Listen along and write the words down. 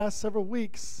last several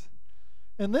weeks.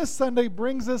 And this Sunday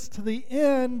brings us to the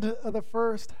end of the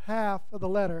first half of the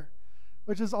letter,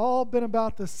 which has all been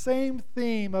about the same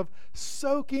theme of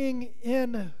soaking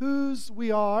in whose we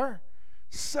are,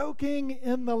 soaking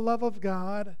in the love of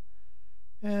God,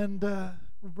 and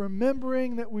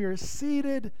remembering that we are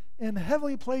seated in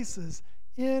heavenly places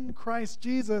in Christ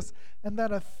Jesus, and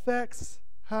that affects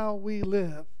how we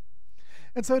live.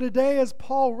 And so today, as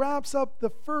Paul wraps up the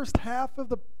first half of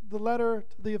the letter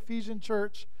to the Ephesian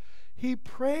church, he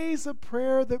prays a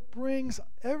prayer that brings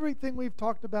everything we've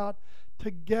talked about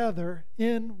together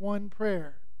in one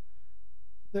prayer.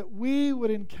 That we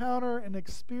would encounter and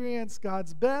experience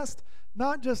God's best,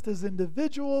 not just as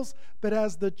individuals, but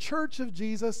as the church of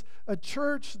Jesus, a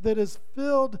church that is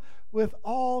filled with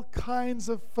all kinds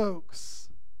of folks.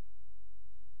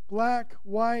 Black,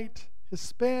 white,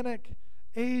 Hispanic,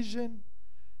 Asian,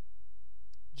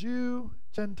 Jew,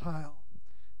 Gentile.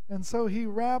 And so he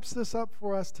wraps this up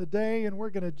for us today, and we're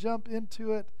going to jump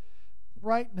into it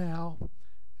right now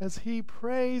as he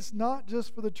prays not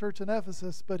just for the church in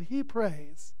Ephesus, but he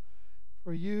prays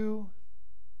for you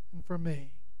and for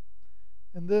me.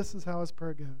 And this is how his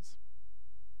prayer goes.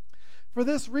 For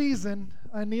this reason,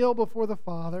 I kneel before the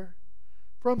Father,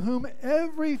 from whom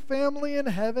every family in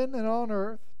heaven and on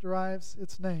earth derives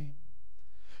its name.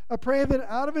 I pray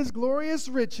that out of his glorious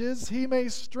riches he may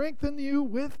strengthen you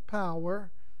with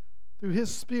power through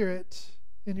his Spirit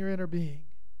in your inner being,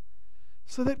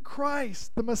 so that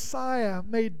Christ, the Messiah,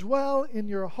 may dwell in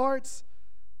your hearts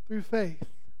through faith.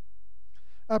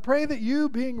 I pray that you,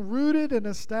 being rooted and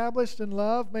established in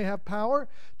love, may have power,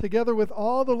 together with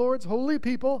all the Lord's holy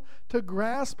people, to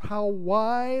grasp how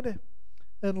wide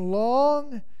and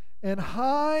long and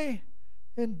high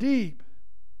and deep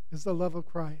is the love of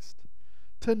Christ.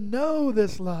 To know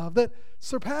this love that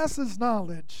surpasses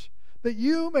knowledge, that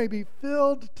you may be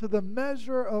filled to the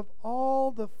measure of all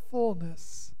the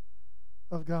fullness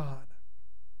of God.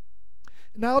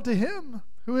 Now to him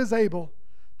who is able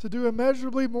to do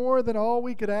immeasurably more than all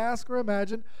we could ask or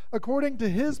imagine, according to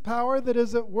his power that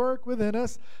is at work within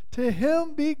us, to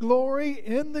him be glory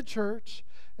in the church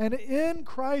and in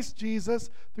Christ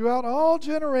Jesus throughout all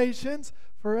generations,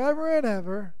 forever and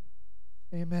ever.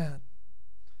 Amen.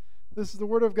 This is the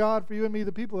word of God for you and me,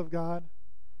 the people of God.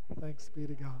 Thanks be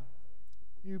to God.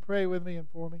 You pray with me and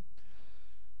for me.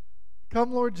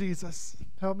 Come, Lord Jesus,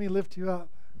 help me lift you up.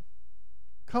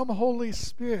 Come, Holy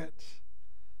Spirit,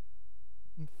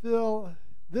 and fill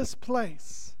this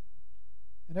place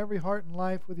and every heart and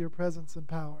life with your presence and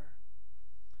power.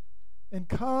 And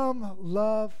come,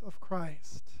 love of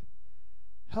Christ,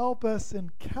 help us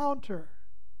encounter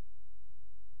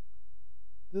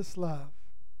this love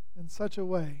in such a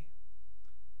way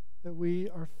that we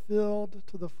are filled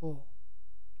to the full,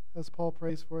 as Paul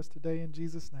prays for us today in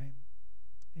Jesus' name.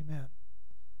 Amen.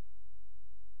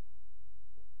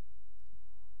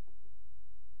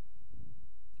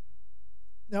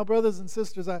 Now, brothers and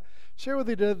sisters, I share with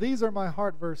you today, these are my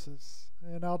heart verses,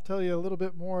 and I'll tell you a little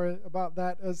bit more about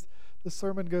that as the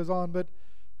sermon goes on. But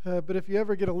if you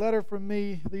ever get a letter from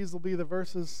me, these will be the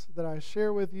verses that I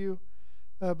share with you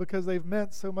because they've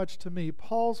meant so much to me.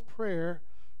 Paul's prayer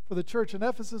for the church in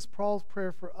Ephesus, Paul's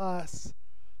prayer for us,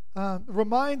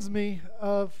 reminds me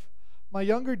of my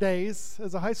younger days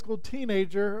as a high school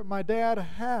teenager. My dad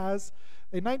has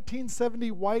a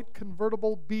 1970 white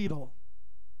convertible Beetle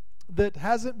that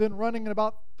hasn't been running in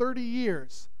about 30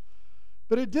 years.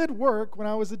 But it did work when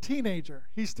I was a teenager.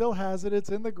 He still has it. It's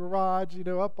in the garage,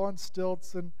 up on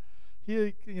stilts, and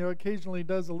he, occasionally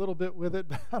does a little bit with it,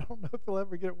 but I don't know if he'll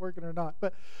ever get it working or not.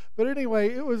 But anyway,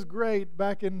 it was great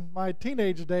back in my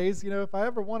teenage days. If I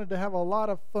ever wanted to have a lot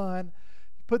of fun,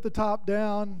 you put the top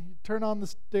down, you turn on the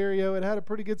stereo. It had a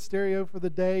pretty good stereo for the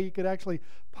day. You could actually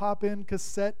pop in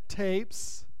cassette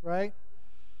tapes, right?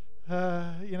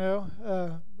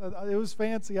 It was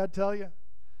fancy, I tell you.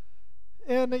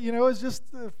 And, it was just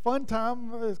a fun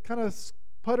time. I was kind of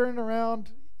puttering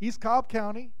around East Cobb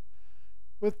County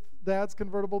with Dad's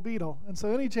convertible Beetle. And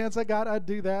so any chance I got, I'd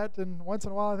do that. And once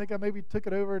in a while, I think I maybe took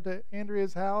it over to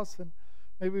Andrea's house, and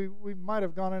maybe we might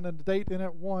have gone on a date in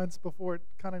it once before it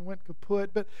kind of went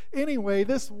kaput. But anyway,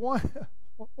 this one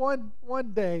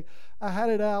day, I had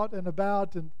it out and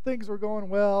about, and things were going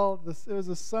well. It was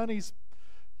a sunny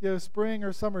spring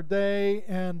or summer day,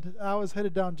 and I was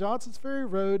headed down Johnson's Ferry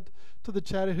Road to the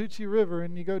Chattahoochee River,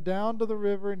 and you go down to the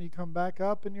river and you come back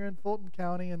up and you're in Fulton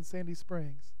County and Sandy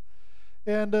Springs.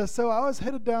 And so I was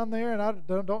headed down there, and I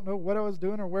don't know what I was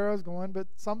doing or where I was going, but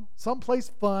someplace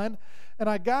fun. And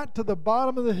I got to the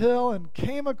bottom of the hill and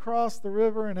came across the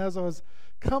river, and as I was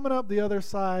coming up the other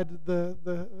side, the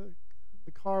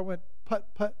car went putt,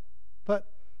 putt, putt,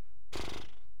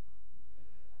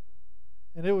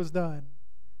 and it was done.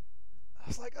 I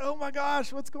was like, oh my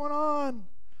gosh, what's going on?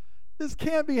 This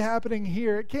can't be happening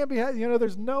here. It can't be,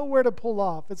 there's nowhere to pull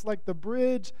off. It's like the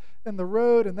bridge and the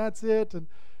road, and that's it.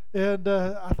 And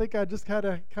I think I just kind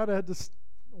of had to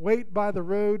wait by the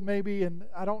road maybe, and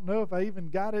I don't know if I even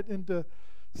got it into,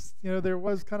 there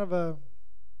was kind of a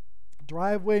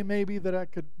driveway maybe that I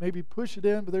could maybe push it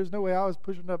in, but there's no way I was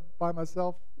pushing it up by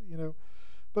myself,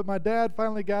 But my dad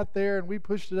finally got there, and we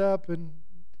pushed it up and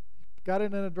got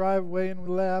it in a driveway, and we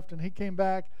left, and he came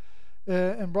back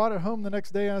and brought it home the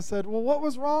next day. And I said, well, what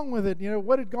was wrong with it?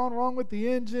 What had gone wrong with the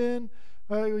engine?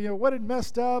 What had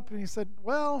messed up? And he said,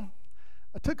 well,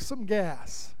 I took some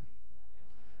gas,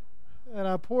 and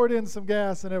I poured in some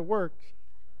gas, and it worked.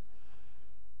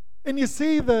 And you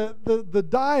see the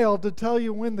dial to tell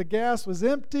you when the gas was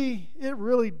empty, it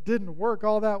really didn't work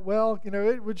all that well.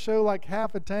 It would show like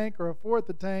half a tank or a fourth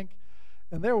a tank,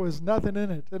 and there was nothing in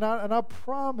it. And I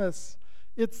promise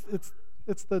it's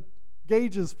the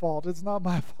gauge's fault. It's not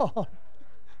my fault.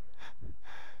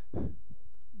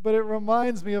 But it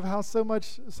reminds me of how so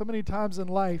many times in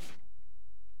life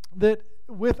that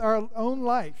with our own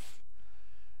life,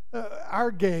 our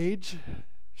gauge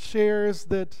shares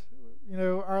that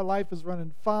our life is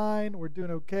running fine, we're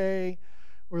doing okay,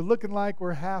 we're looking like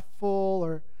we're half full,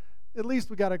 or at least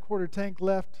we got a quarter tank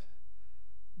left,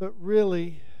 but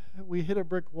really we hit a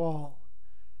brick wall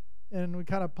and we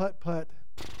kind of putt,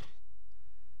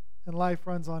 and life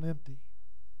runs on empty.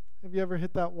 Have you ever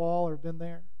hit that wall or been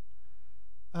there?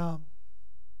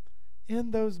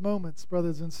 In those moments,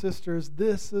 brothers and sisters,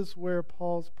 this is where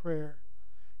Paul's prayer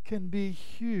can be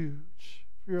huge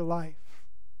for your life,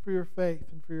 for your faith,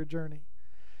 and for your journey.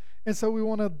 And so we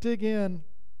want to dig in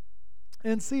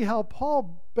and see how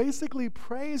Paul basically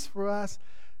prays for us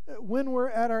when we're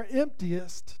at our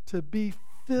emptiest to be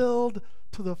filled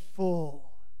to the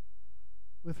full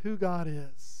with who God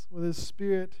is, with His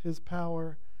Spirit, His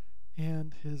power,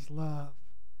 and His love.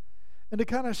 And to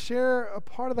kind of share a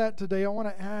part of that today, I want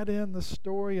to add in the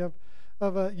story of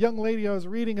a young lady I was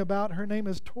reading about. Her name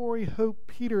is Tori Hope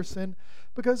Peterson,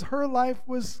 because her life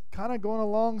was kind of going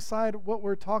alongside what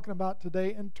we're talking about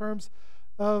today in terms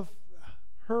of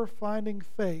her finding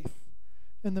faith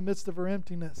in the midst of her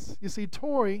emptiness. You see,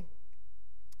 Tori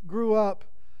grew up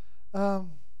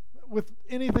with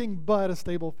anything but a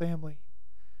stable family.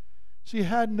 She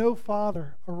had no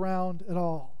father around at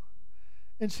all.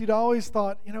 And she'd always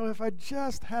thought, if I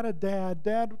just had a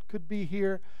dad could be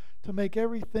here to make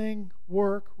everything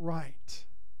work right.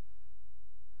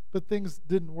 But things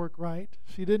didn't work right.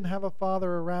 She didn't have a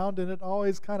father around, and it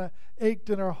always kind of ached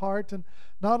in her heart. And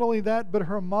not only that, but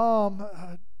her mom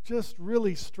just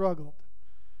really struggled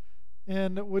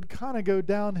and would kind of go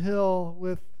downhill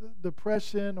with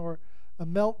depression or a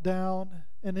meltdown.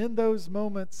 And in those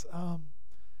moments,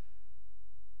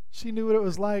 she knew what it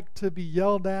was like to be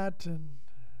yelled at and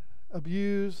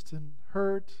abused and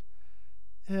hurt.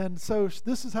 And so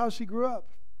this is how she grew up.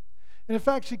 And in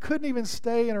fact, she couldn't even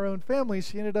stay in her own family.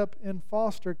 She ended up in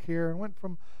foster care and went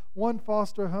from one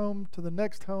foster home to the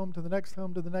next home, to the next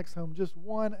home, to the next home, just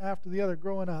one after the other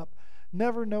growing up,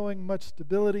 never knowing much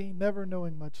stability, never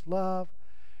knowing much love.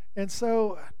 And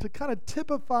so to kind of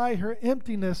typify her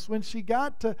emptiness, when she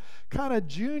got to kind of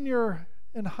junior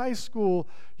in high school,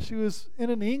 she was in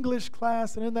an English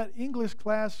class, and in that English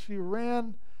class, she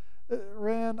ran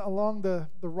along the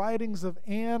writings of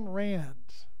Ayn Rand.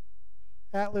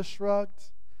 Atlas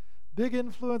Shrugged. Big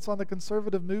influence on the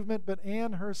conservative movement, but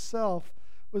Anne herself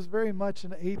was very much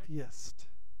an atheist,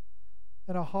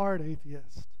 and a hard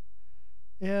atheist.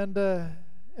 And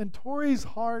Tori's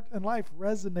heart and life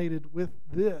resonated with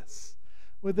this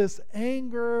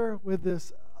anger, with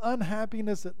this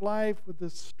unhappiness at life, with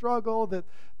this struggle that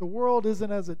the world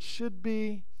isn't as it should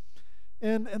be.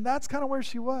 And that's kind of where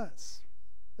she was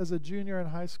as a junior in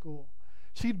high school.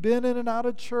 She'd been in and out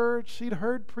of church. She'd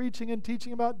heard preaching and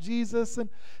teaching about Jesus and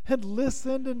had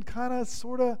listened and kind of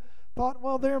sort of thought,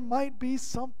 well, there might be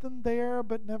something there,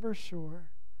 but never sure.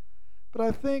 But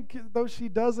I think, though she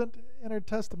doesn't in her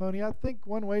testimony, I think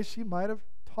one way she might have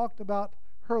talked about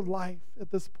her life at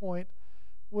this point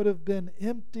would have been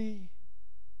empty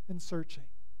and searching.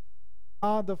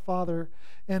 God the Father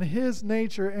and His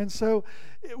nature. And so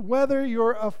whether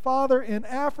you're a father in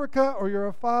Africa, or you're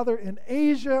a father in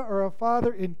Asia, or a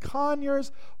father in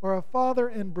Conyers, or a father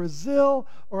in Brazil,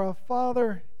 or a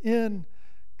father in,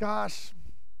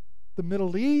 the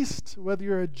Middle East, whether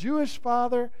you're a Jewish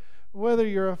father, whether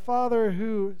you're a father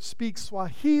who speaks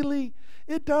Swahili,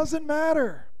 it doesn't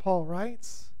matter, Paul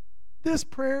writes. This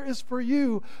prayer is for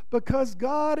you because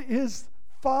God is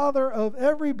Father of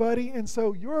everybody, and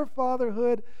so your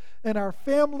fatherhood and our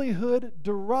familyhood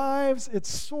derives, its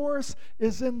source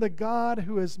is in the God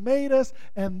who has made us,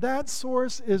 and that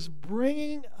source is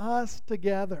bringing us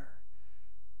together.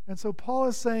 And so Paul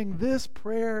is saying this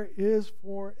prayer is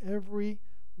for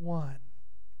everyone.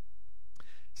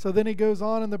 So then he goes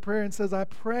on in the prayer and says, I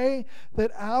pray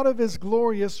that out of his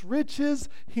glorious riches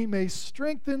he may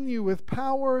strengthen you with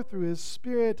power through his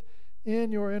Spirit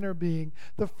in your inner being.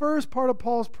 The first part of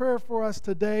Paul's prayer for us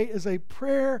today is a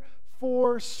prayer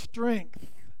for strength.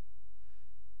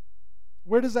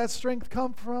 Where does that strength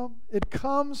come from? It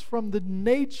comes from the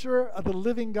nature of the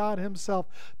living God himself.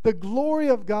 The glory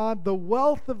of God, the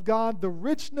wealth of God, the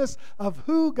richness of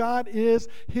who God is.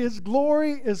 His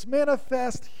glory is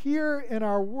manifest here in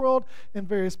our world in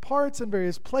various parts and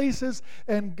various places.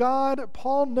 And God,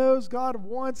 Paul knows God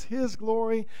wants his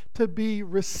glory to be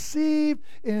received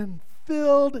and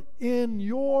filled in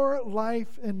your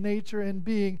life and nature and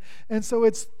being. And so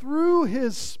it's through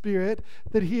his Spirit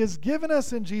that he has given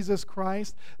us in Jesus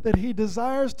Christ that he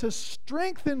desires to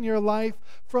strengthen your life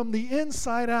from the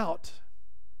inside out.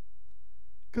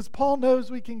 Because Paul knows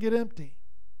we can get empty.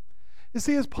 You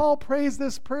see, as Paul prays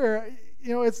this prayer,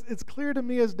 it's clear to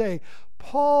me as day.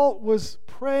 Paul was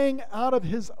praying out of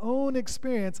his own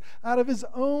experience, out of his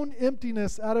own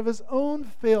emptiness, out of his own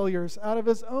failures, out of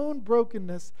his own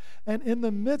brokenness. And in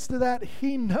the midst of that,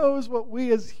 he knows what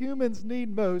we as humans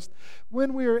need most.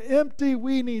 When we are empty,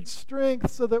 we need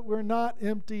strength so that we're not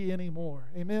empty anymore.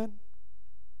 Amen?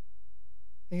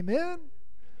 Amen?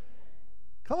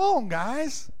 Come on,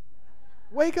 guys.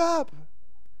 Wake up.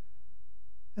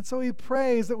 And so he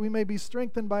prays that we may be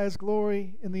strengthened by his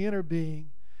glory in the inner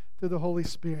being through the Holy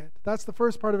Spirit. That's the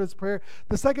first part of his prayer.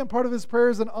 The second part of his prayer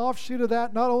is an offshoot of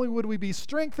that. Not only would we be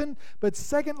strengthened, but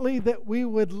secondly, that we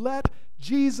would let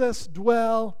Jesus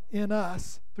dwell in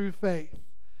us through faith.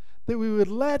 That we would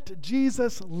let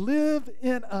Jesus live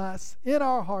in us, in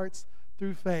our hearts,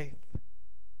 through faith.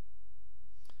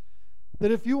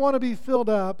 That if you want to be filled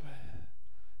up,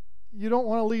 you don't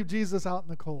want to leave Jesus out in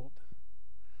the cold.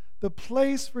 The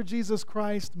place for Jesus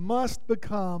Christ must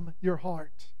become your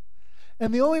heart.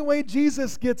 And the only way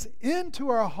Jesus gets into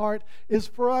our heart is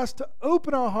for us to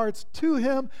open our hearts to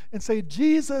him and say,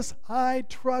 Jesus, I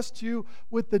trust you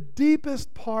with the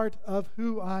deepest part of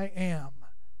who I am.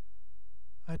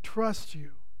 I trust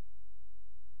you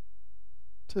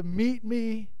to meet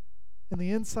me in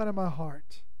the inside of my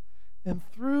heart. And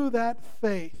through that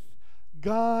faith,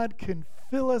 God can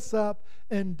fill us up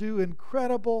and do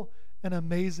incredible and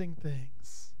amazing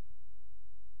things.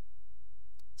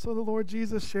 So the Lord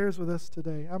Jesus shares with us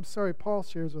today, Paul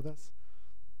shares with us,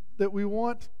 that we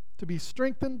want to be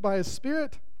strengthened by his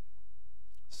Spirit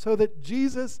so that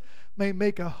Jesus may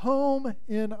make a home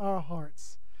in our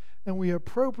hearts. And we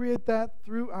appropriate that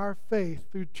through our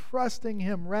faith, through trusting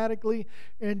him radically.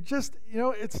 And just, you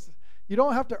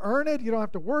don't have to earn it. You don't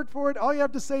have to work for it. All you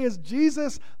have to say is,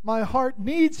 Jesus, my heart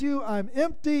needs you. I'm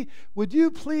empty. Would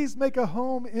you please make a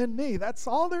home in me? That's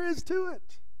all there is to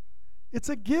it. It's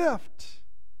a gift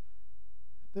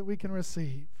that we can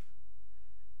receive.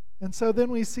 And so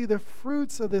then we see the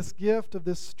fruits of this gift, of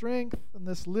this strength and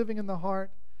this living in the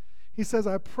heart. He says,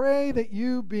 I pray that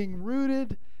you, being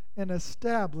rooted and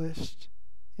established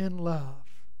in love.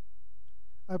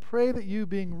 I pray that you,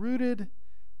 being rooted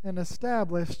and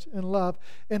established in love.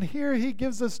 And here he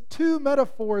gives us two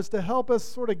metaphors to help us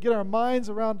sort of get our minds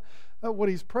around what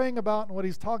he's praying about and what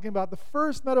he's talking about. The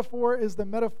first metaphor is the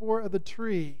metaphor of the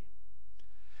tree.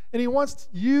 And he wants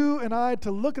you and I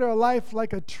to look at our life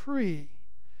like a tree.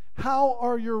 How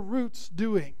are your roots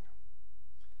doing?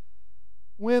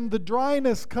 When the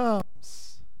dryness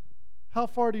comes, how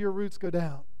far do your roots go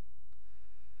down?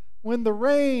 When the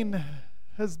rain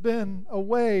has been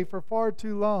away for far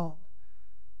too long,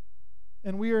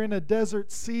 and we are in a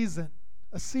desert season,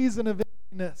 a season of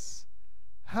emptiness,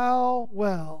 how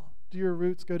well do your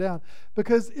roots go down?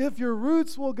 Because if your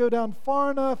roots will go down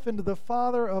far enough into the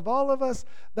Father of all of us,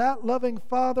 that loving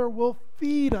Father will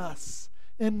feed us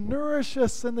and nourish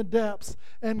us in the depths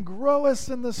and grow us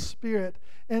in the Spirit.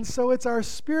 And so it's our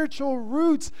spiritual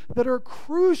roots that are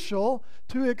crucial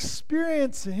to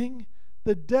experiencing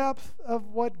the depth of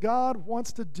what God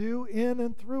wants to do in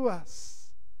and through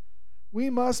us. We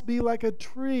must be like a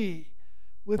tree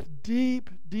with deep,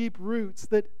 deep roots,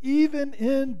 that even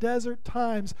in desert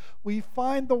times, we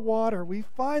find the water, we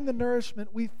find the nourishment,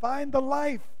 we find the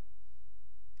life.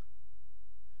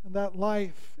 And that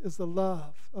life is the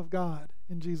love of God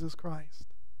in Jesus Christ.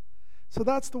 So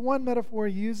that's the one metaphor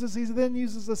he uses. He then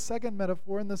uses a second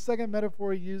metaphor, and the second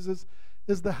metaphor he uses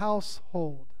is the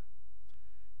household.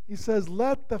 He says,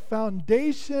 let the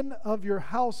foundation of your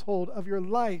household, of your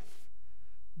life,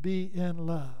 be in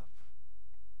love.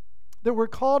 That we're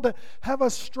called to have a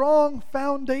strong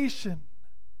foundation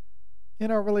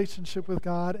in our relationship with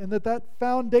God, and that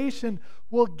foundation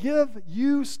will give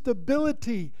you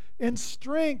stability and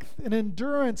strength and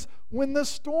endurance when the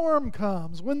storm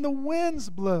comes, when the winds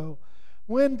blow,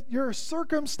 when your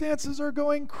circumstances are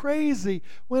going crazy,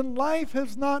 when life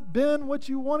has not been what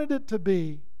you wanted it to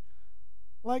be.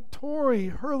 Like Tori,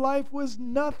 her life was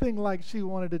nothing like she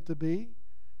wanted it to be.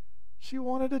 She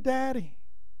wanted a daddy.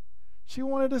 She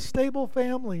wanted a stable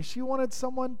family. She wanted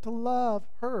someone to love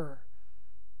her.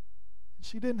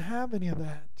 She didn't have any of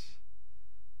that.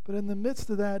 But in the midst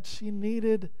of that, she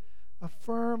needed a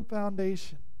firm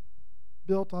foundation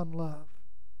built on love.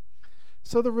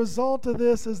 So the result of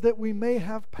this is that we may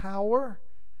have power,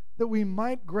 that we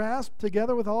might grasp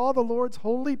together with all the Lord's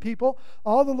holy people.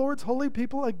 All the Lord's holy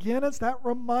people, again, it's that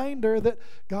reminder that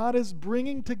God is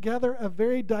bringing together a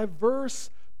very diverse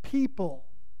people,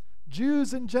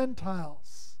 Jews and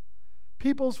Gentiles,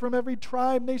 peoples from every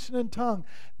tribe, nation, and tongue,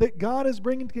 that God is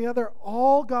bringing together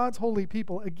all God's holy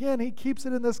people. Again, he keeps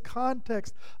it in this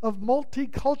context of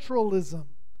multiculturalism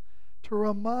to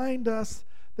remind us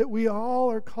that we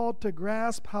all are called to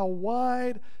grasp how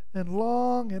wide and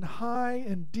long and high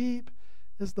and deep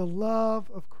is the love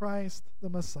of Christ the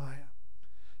Messiah.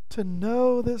 To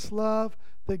know this love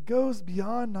that goes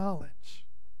beyond knowledge.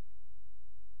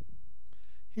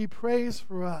 He prays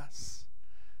for us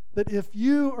that if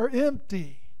you are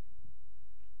empty,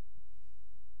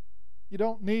 you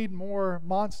don't need more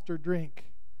Monster drink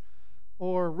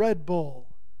or Red Bull.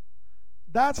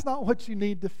 That's not what you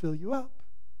need to fill you up.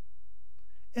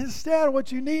 Instead,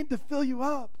 what you need to fill you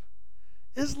up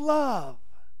is love.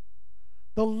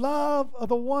 The love of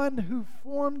the one who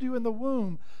formed you in the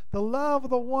womb. The love of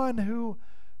the one who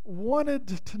wanted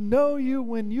to know you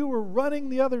when you were running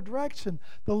the other direction.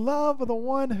 The love of the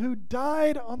one who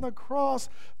died on the cross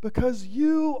because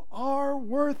you are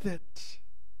worth it.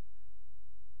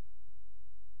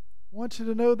 I want you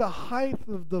to know the height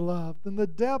of the love, and the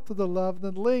depth of the love,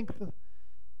 and the length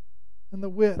and the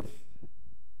width.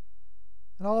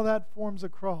 And all that forms a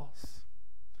cross.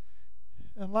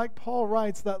 And like Paul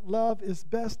writes, that love is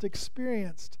best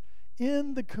experienced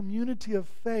in the community of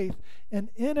faith, and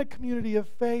in a community of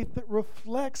faith that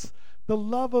reflects the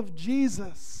love of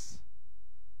Jesus.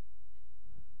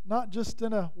 Not just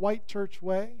in a white church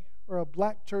way, or a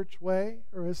black church way,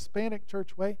 or a Hispanic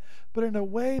church way, but in a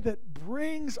way that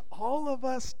brings all of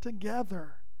us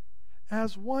together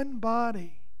as one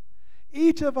body.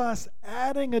 Each of us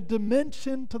adding a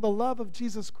dimension to the love of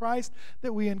Jesus Christ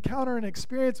that we encounter and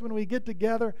experience when we get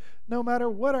together, no matter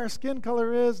what our skin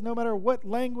color is, no matter what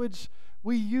language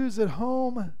we use at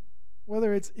home,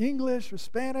 whether it's English or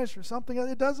Spanish or something else,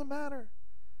 it doesn't matter.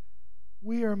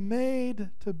 We are made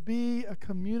to be a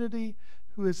community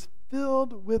who is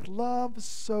filled with love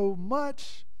so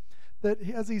much that,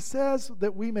 as he says,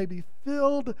 that we may be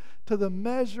filled to the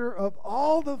measure of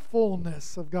all the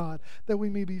fullness of God, that we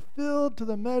may be filled to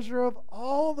the measure of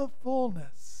all the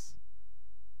fullness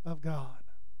of God.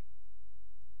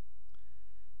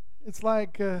 It's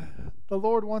like the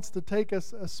Lord wants to take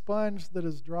us a sponge that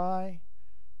is dry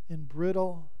and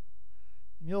brittle,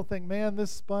 and you'll think, man, this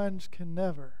sponge can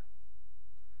never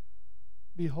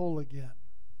be whole again.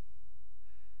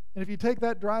 And if you take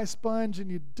that dry sponge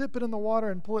and you dip it in the water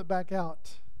and pull it back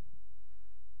out,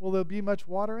 will there be much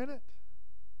water in it?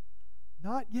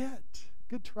 Not yet.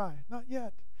 Good try. Not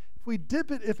yet. If we dip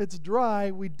it, if it's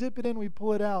dry, we dip it in, we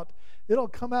pull it out, it'll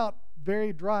come out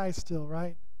very dry still,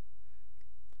 right?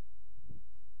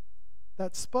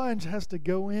 That sponge has to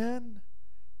go in,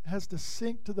 it has to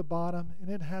sink to the bottom, and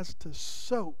it has to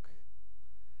soak.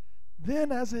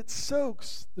 Then as it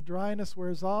soaks, the dryness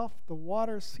wears off, the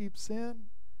water seeps in.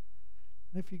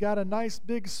 And if you got a nice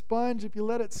big sponge, if you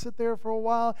let it sit there for a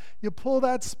while, you pull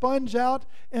that sponge out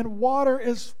and water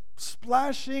is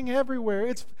splashing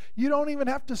everywhere. You don't even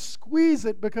have to squeeze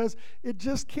it because it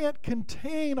just can't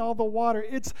contain all the water.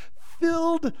 It's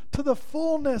filled to the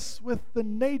fullness with the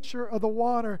nature of the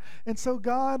water. And so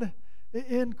God,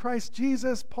 in Christ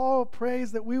Jesus, Paul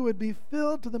prays that we would be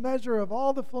filled to the measure of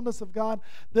all the fullness of God,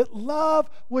 that love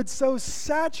would so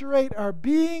saturate our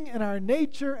being and our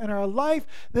nature and our life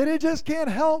that it just can't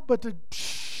help but to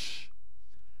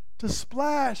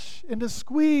splash and to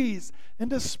squeeze and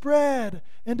to spread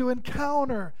and to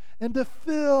encounter and to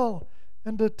fill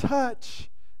and to touch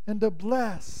and to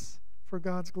bless for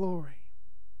God's glory.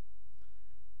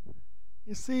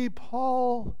 You see,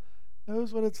 Paul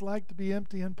knows what it's like to be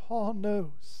empty, and Paul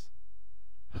knows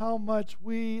how much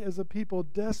we as a people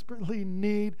desperately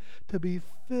need to be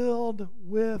filled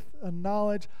with a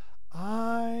knowledge,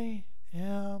 I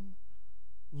am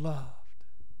loved.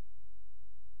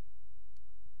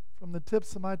 From the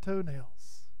tips of my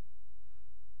toenails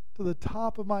to the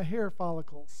top of my hair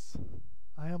follicles,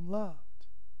 I am loved.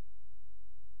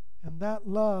 And that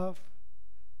love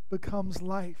becomes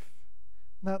life.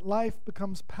 And that life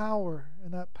becomes power.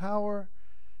 And that power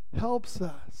helps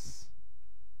us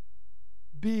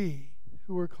be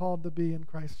who we're called to be in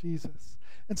Christ Jesus.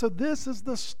 And so this is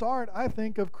the start, I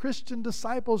think, of Christian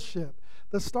discipleship.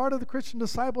 The start of the Christian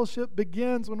discipleship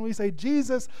begins when we say,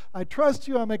 Jesus, I trust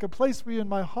you, I make a place for you in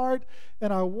my heart,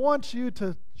 and I want you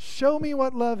to show me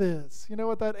what love is. You know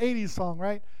what that 80s song,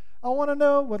 right? I want to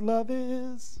know what love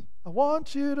is. I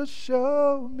want you to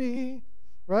show me,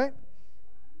 right?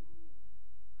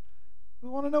 We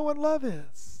want to know what love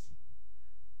is.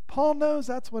 Paul knows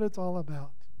that's what it's all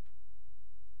about.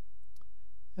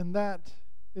 And that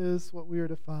is what we are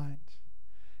to find.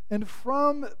 And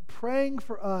from praying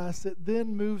for us, it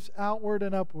then moves outward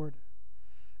and upward,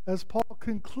 as Paul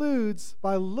concludes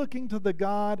by looking to the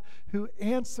God who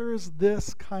answers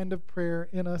this kind of prayer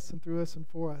in us and through us and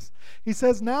for us. He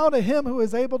says, now to him who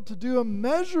is able to do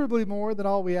immeasurably more than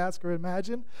all we ask or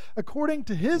imagine, according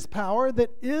to his power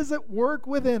that is at work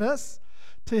within us,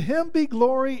 to him be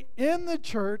glory in the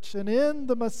church and in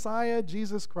the Messiah,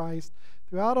 Jesus Christ,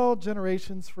 throughout all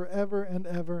generations, forever and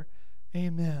ever.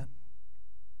 Amen.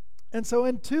 And so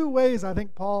in two ways, I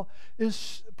think Paul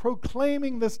is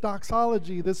proclaiming this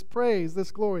doxology, this praise,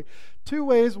 this glory. Two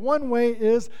ways. One way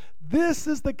is, this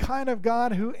is the kind of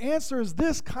God who answers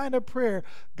this kind of prayer.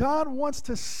 God wants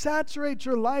to saturate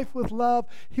your life with love.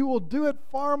 He will do it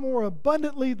far more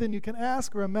abundantly than you can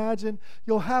ask or imagine.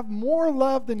 You'll have more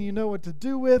love than you know what to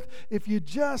do with. If you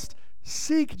just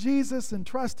seek Jesus and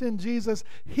trust in Jesus,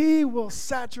 He will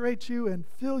saturate you and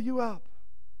fill you up.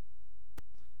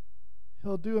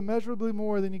 He'll do immeasurably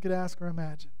more than you could ask or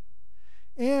imagine.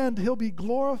 And He'll be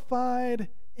glorified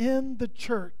in the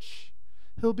church.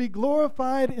 He'll be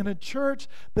glorified in a church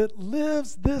that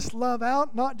lives this love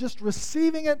out, not just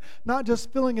receiving it, not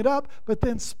just filling it up, but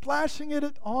then splashing it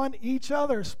on each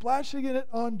other, splashing it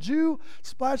on Jew,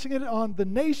 splashing it on the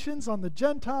nations, on the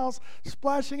Gentiles,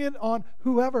 splashing it on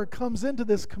whoever comes into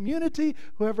this community,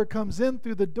 whoever comes in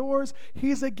through the doors.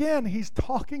 He's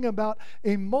talking about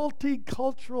a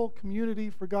multicultural community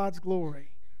for God's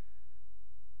glory.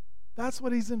 That's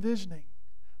what he's envisioning.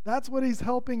 That's what he's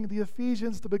helping the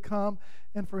Ephesians to become.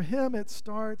 And for him, it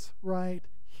starts right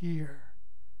here.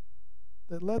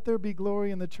 That let there be glory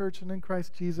in the church and in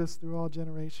Christ Jesus through all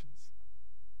generations.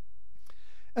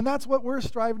 And that's what we're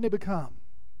striving to become.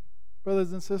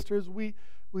 Brothers and sisters, we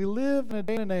live in a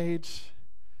day and age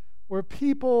where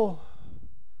people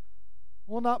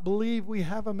will not believe we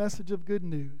have a message of good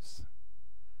news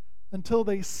until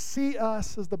they see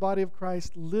us as the body of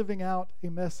Christ living out a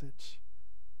message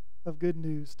of good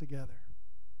news together.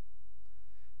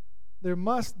 There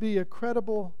must be a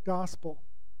credible gospel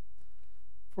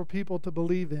for people to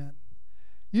believe in.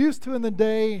 Used to in the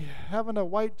day, having a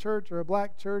white church or a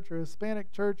black church or a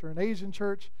Hispanic church or an Asian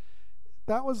church,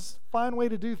 that was a fine way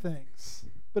to do things.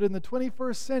 But in the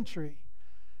 21st century,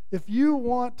 if you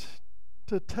want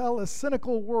to tell a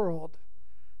cynical world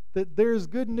that there's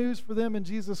good news for them in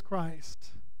Jesus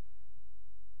Christ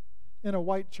in a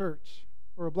white church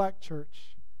or a black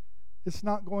church, it's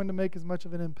not going to make as much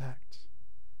of an impact,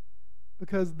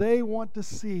 because they want to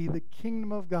see the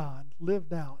kingdom of God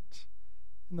lived out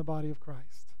in the body of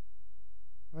Christ,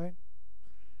 right?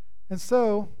 And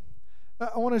so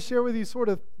I want to share with you sort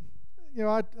of,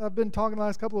 I've been talking the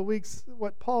last couple of weeks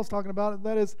what Paul's talking about, and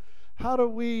that is, how do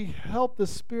we help the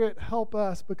Spirit help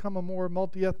us become a more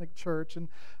multi-ethnic church? And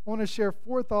I want to share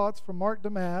 4 thoughts from Mark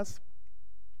Damas,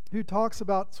 who talks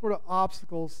about sort of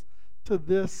obstacles to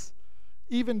this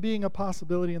even being a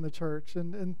possibility in the church.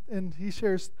 And he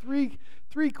shares three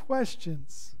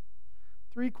questions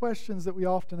that we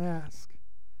often ask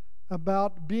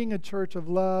about being a church of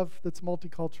love that's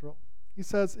multicultural. He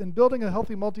says, in building a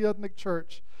healthy multi-ethnic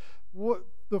church,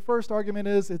 the first argument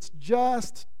is it's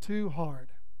just too hard.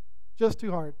 Just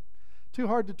too hard. Too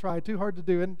hard to try, too hard to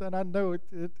do. And I know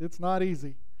it's not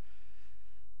easy.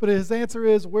 But his answer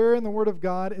is, where in the Word of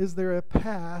God is there a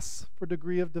pass for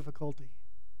degree of difficulty?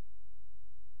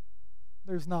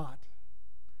 There's not.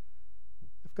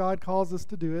 If God calls us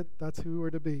to do it, that's who we're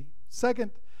to be.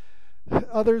 Second,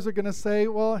 others are going to say,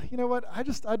 well, you know what,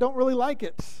 I don't really like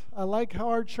it. I like how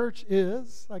our church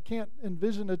is. I can't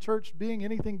envision a church being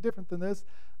anything different than this.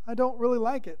 I don't really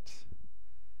like it.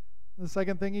 The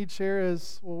second thing he'd share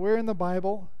is, well, where in the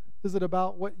Bible is it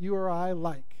about what you or I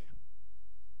like?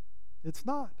 It's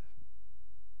not.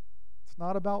 It's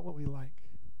not about what we like.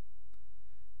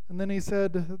 And then he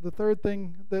said the third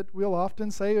thing that we'll often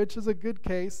say, which is a good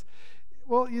case,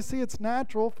 well, you see, it's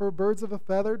natural for birds of a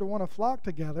feather to want to flock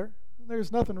together.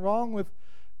 There's nothing wrong with,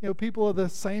 people of the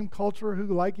same culture who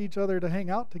like each other to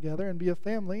hang out together and be a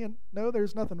family. And no,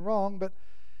 there's nothing wrong. But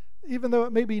even though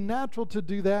it may be natural to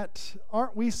do that,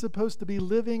 aren't we supposed to be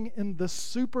living in the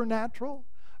supernatural?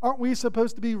 Aren't we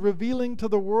supposed to be revealing to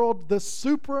the world the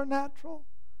supernatural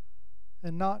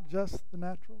and not just the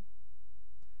natural?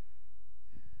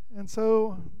 And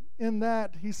so in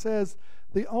that, he says,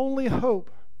 the only hope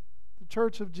the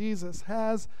Church of Jesus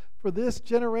has for this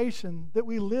generation that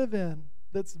we live in,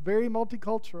 that's very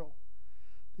multicultural,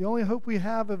 the only hope we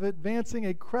have of advancing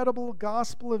a credible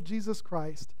gospel of Jesus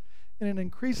Christ in an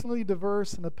increasingly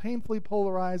diverse and a painfully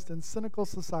polarized and cynical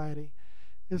society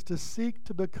is to seek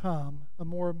to become a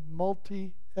more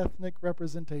multi-ethnic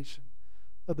representation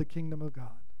of the kingdom of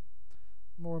God.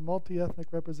 More multi-ethnic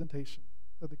representation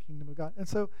of the kingdom of God. And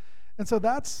so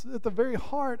that's at the very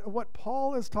heart of what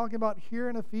Paul is talking about here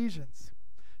in Ephesians.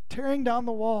 Tearing down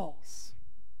the walls,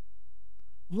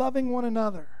 loving one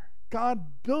another,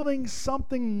 God building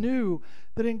something new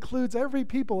that includes every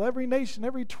people, every nation,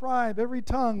 every tribe, every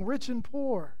tongue, rich and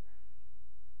poor.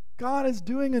 God is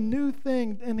doing a new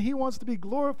thing, and he wants to be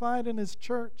glorified in his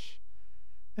church.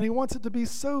 And he wants it to be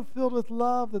so filled with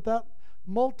love that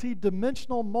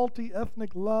multi-dimensional,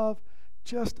 multi-ethnic love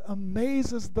just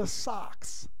amazes the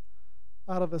socks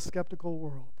out of a skeptical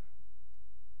world.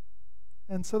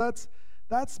 And so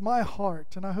that's my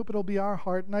heart, and I hope it'll be our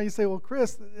heart. Now you say, well,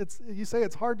 Chris, you say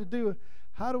it's hard to do.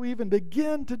 How do we even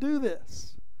begin to do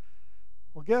this?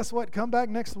 Well, guess what? Come back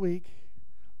next week.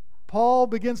 Paul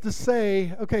begins to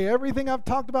say, okay, everything I've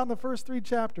talked about in the first 3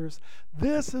 chapters,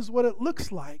 this is what it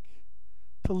looks like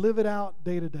to live it out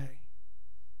day to day.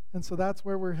 And so that's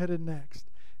where we're headed next.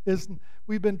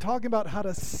 We've been talking about how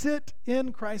to sit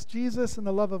in Christ Jesus in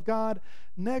the love of God.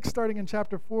 Next, starting in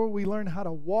chapter 4, we learn how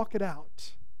to walk it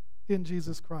out in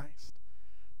Jesus Christ.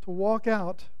 To walk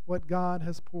out what God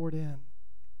has poured in.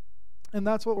 And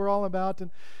that's what we're all about.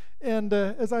 And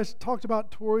as I talked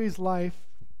about Tori's life,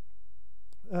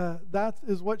 that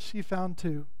is what she found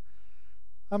too.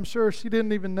 I'm sure she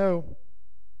didn't even know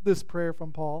this prayer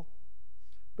from Paul.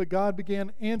 But God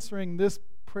began answering this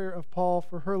prayer of Paul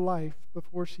for her life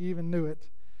before she even knew it.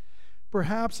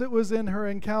 Perhaps it was in her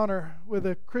encounter with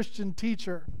a Christian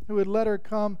teacher who would let her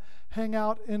come hang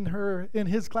out in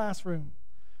his classroom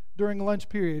during lunch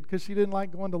period because she didn't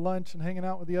like going to lunch and hanging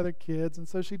out with the other kids. And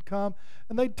so she'd come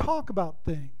and they'd talk about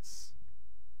things.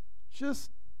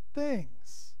 Just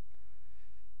things.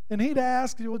 And he'd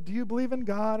ask, well, do you believe in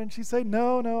God? And she'd say,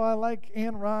 no, I like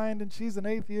Ann Rind and she's an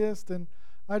atheist and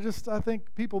I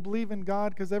think people believe in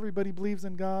God because everybody believes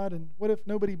in God. And what if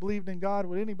nobody believed in God?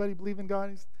 Would anybody believe in God?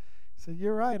 He said,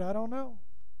 you're right, I don't know.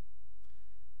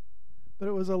 But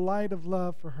it was a light of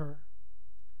love for her.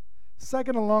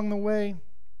 Second, along the way,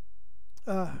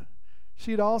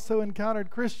 she'd also encountered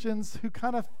Christians who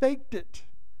kind of faked it.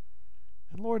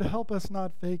 And Lord, help us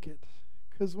not fake it.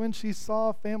 Because when she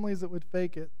saw families that would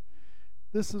fake it,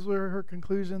 this is where her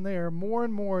conclusion there. More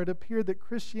and more, it appeared that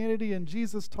Christianity and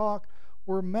Jesus talk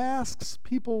were masks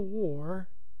people wore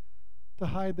to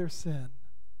hide their sin.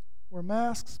 Were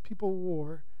masks people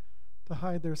wore to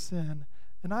hide their sin.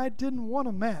 And I didn't want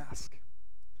a mask.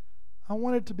 I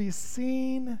wanted to be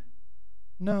seen,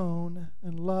 known,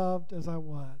 and loved as I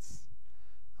was.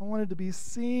 I wanted to be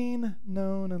seen,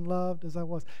 known, and loved as I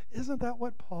was. Isn't that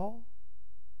what Paul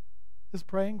is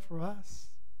praying for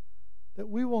us? That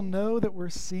we will know that we're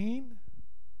seen,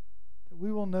 that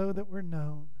we will know that we're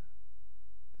known,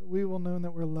 that we will know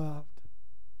that we're loved.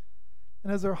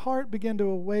 And as her heart began to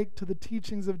awake to the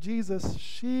teachings of Jesus,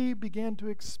 she began to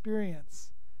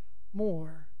experience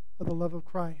more of the love of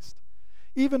Christ.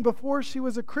 Even before she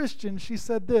was a Christian, she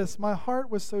said this, my heart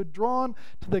was so drawn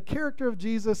to the character of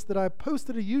Jesus that I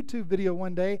posted a YouTube video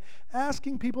one day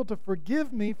asking people to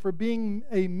forgive me for being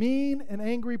a mean and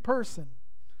angry person.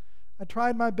 I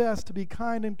tried my best to be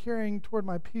kind and caring toward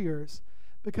my peers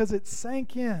because it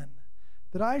sank in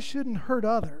that I shouldn't hurt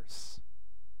others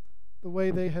the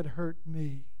way they had hurt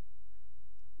me.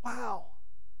 Wow.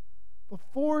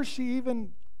 Before she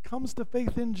even comes to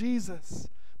faith in Jesus,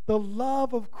 the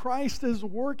love of Christ is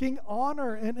working on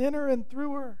her and in her and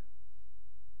through her.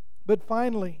 But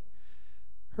finally,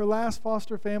 her last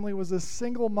foster family was a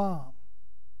single mom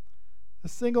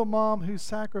who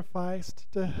sacrificed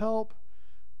to help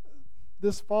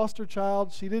this foster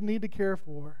child she didn't need to care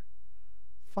for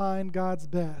find God's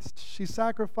best. She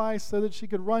sacrificed so that she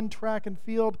could run track and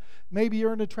field, maybe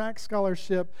earn a track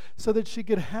scholarship, so that she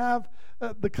could have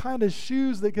the kind of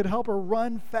shoes that could help her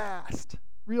run fast,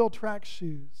 real track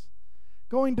shoes.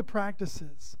 Going to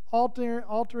practices,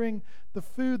 altering the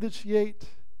food that she ate,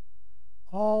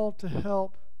 all to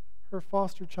help her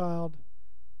foster child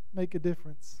make a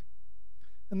difference.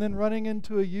 And then running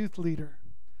into a youth leader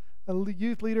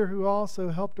who also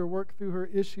helped her work through her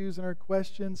issues and her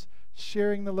questions,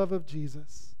 sharing the love of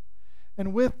Jesus.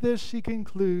 And with this, she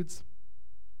concludes,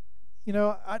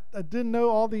 I didn't know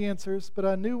all the answers, but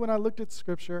I knew when I looked at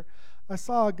Scripture, I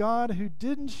saw a God who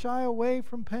didn't shy away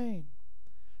from pain,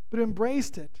 but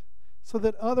embraced it so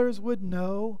that others would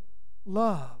know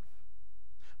love.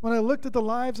 When I looked at the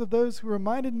lives of those who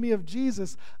reminded me of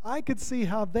Jesus, I could see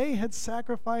how they had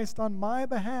sacrificed on my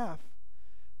behalf.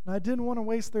 And I didn't want to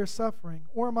waste their suffering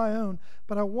or my own,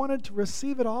 but I wanted to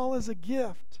receive it all as a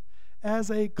gift,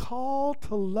 as a call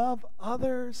to love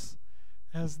others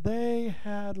as they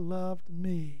had loved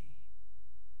me.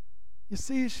 You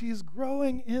see, she's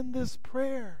growing in this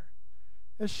prayer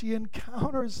as she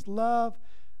encounters love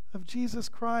of Jesus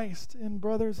Christ in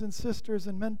brothers and sisters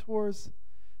and mentors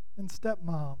and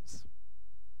stepmoms.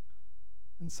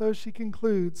 And so she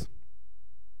concludes,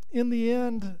 in the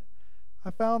end, I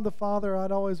found the Father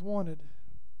I'd always wanted.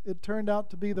 It turned out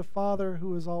to be the Father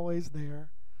who was always there,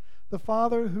 the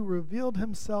Father who revealed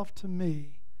himself to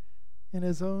me in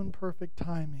his own perfect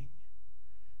timing.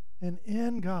 And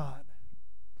in God,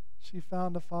 she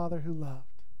found a Father who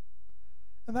loved.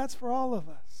 And that's for all of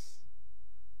us.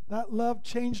 That love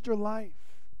changed her life.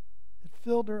 It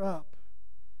filled her up.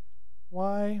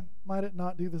 Why might it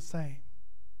not do the same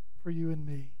for you and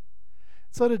me?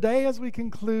 So today, as we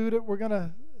conclude, we're going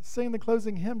to sing the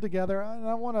closing hymn together, and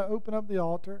I want to open up the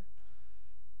altar.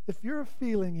 If you're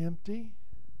feeling empty,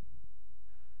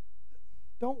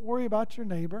 don't worry about your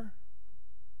neighbor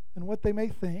and what they may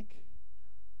think.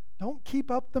 Don't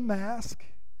keep up the mask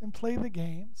and play the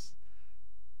games.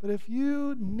 But if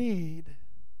you need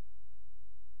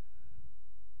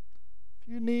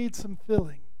some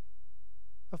filling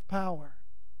of power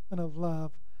and of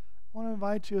love, I want to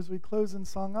invite you as we close in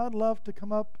song. I'd love to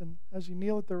come up, and as you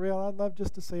kneel at the rail, I'd love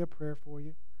just to say a prayer for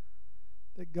you,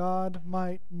 that God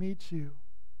might meet you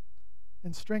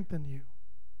and strengthen you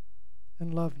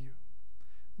and love you.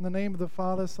 In the name of the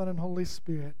Father, Son, and Holy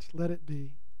Spirit, let it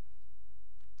be.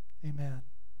 Amen.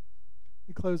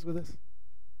 You close with us.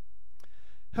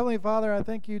 Heavenly Father, I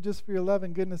thank you just for your love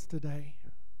and goodness today.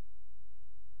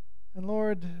 And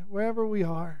Lord, wherever we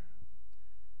are,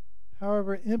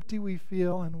 however empty we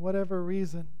feel, and whatever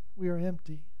reason we are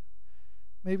empty,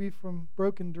 maybe from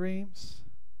broken dreams,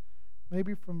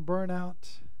 maybe from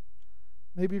burnout,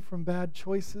 maybe from bad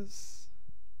choices,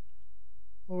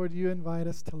 Lord, you invite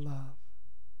us to love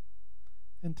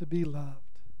and to be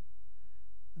loved.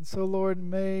 And so, Lord,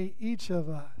 may each of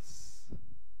us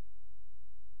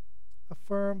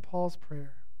affirm Paul's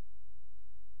prayer,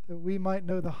 that we might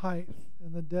know the height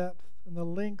and the depth and the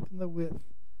length and the width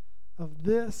of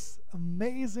this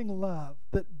amazing love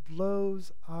that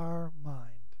blows our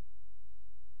mind.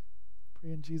 I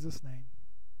pray in Jesus' name.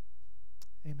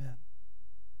 Amen.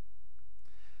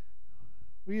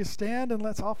 Will you stand and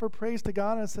let's offer praise to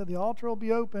God? And I said the altar will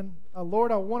be open.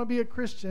 Lord, I want to be a Christian.